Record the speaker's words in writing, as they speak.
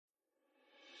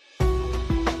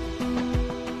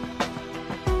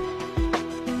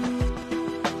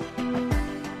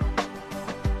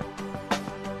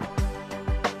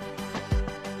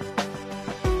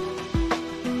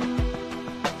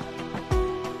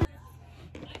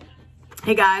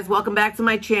Hey guys, welcome back to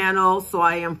my channel. So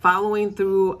I am following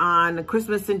through on the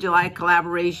Christmas in July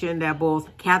collaboration that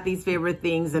both Kathy's Favorite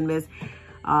Things and Miss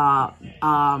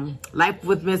Life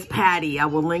with Miss Patti. I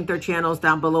will link their channels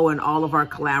down below and all of our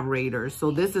collaborators. So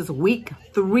this is week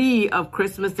 3 of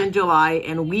Christmas in July,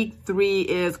 and week 3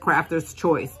 is Crafter's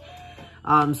Choice.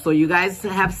 So you guys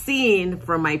have seen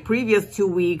from my previous 2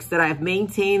 weeks that I've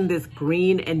maintained this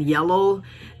green and yellow.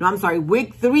 No, I'm sorry.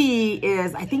 Week 3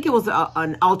 is, I think it was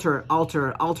an alter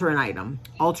an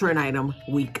item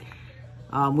week.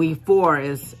 Week 4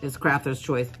 is Crafter's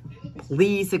Choice.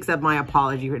 Please accept my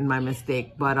apology and my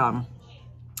mistake. But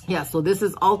yeah, so this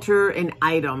is alter an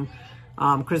item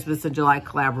Christmas in July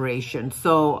collaboration.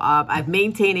 So I've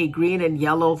maintained a green and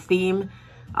yellow theme.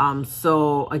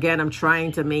 So again, I'm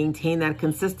trying to maintain that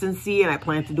consistency, and I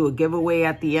plan to do a giveaway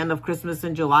at the end of Christmas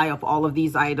in July of all of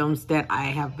these items that I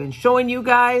have been showing you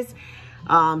guys.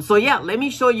 So yeah, let me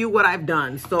show you what I've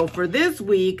done. So for this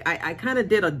week, I kind of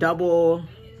did a double,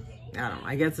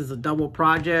 I guess it's a double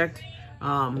project.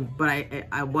 But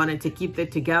I wanted to keep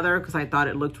it together because I thought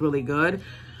it looked really good.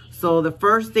 So the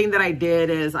first thing that I did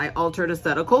is I altered a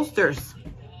set of coasters.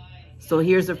 So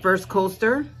here's the first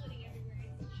coaster.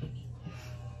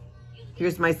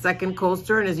 Here's my second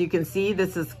coaster, and as you can see,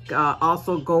 this is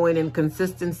also going in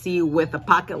consistency with the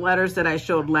pocket letters that I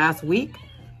showed last week.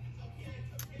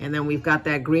 And then we've got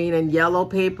that green and yellow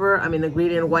paper, the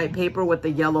green and white paper with the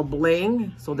yellow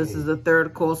bling. So this is the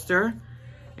third coaster,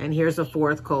 and here's the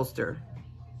fourth coaster.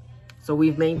 So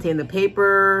we've maintained the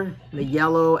paper, the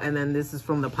yellow, and then this is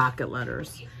from the pocket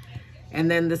letters.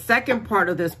 And then the second part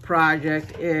of this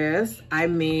project is I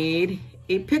made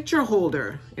a picture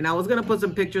holder, and I was gonna put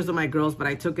some pictures of my girls, but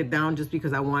I took it down just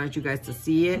because I wanted you guys to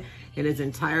see it in its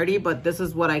entirety. But this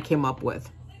is what I came up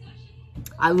with.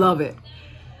 I love it.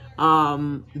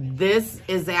 This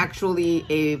is actually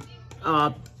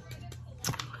a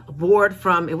board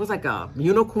from, it was like a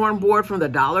unicorn board from the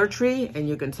Dollar Tree, and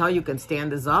you can tell you can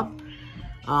stand this up.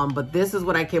 But this is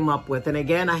what I came up with. And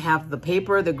again, I have the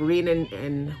paper, the green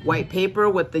and white paper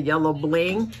with the yellow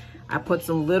bling. I put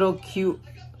some little cute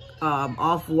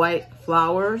off-white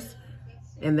flowers,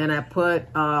 and then I put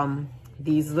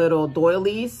these little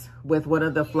doilies with one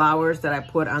of the flowers that I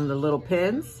put on the little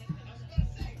pins.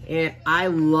 And I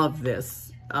love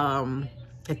this. I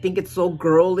think it's so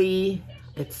girly,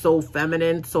 it's so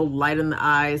feminine, so light in the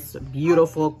eyes,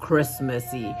 beautiful,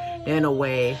 Christmassy in a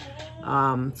way.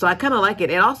 So I kind of like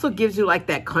it. It also gives you like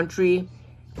that country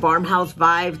farmhouse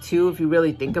vibe too, if you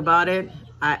really think about it.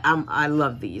 I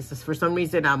love these. For some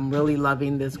reason, I'm really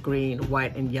loving this green,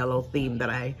 white, and yellow theme that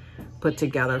I put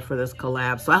together for this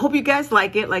collab. So I hope you guys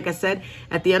like it. Like I said,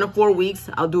 at the end of 4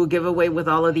 weeks, I'll do a giveaway with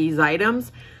all of these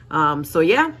items. So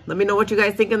yeah, let me know what you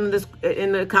guys think in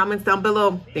the comments down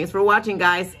below. Thanks for watching,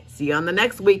 guys. See you on the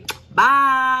next week.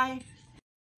 Bye.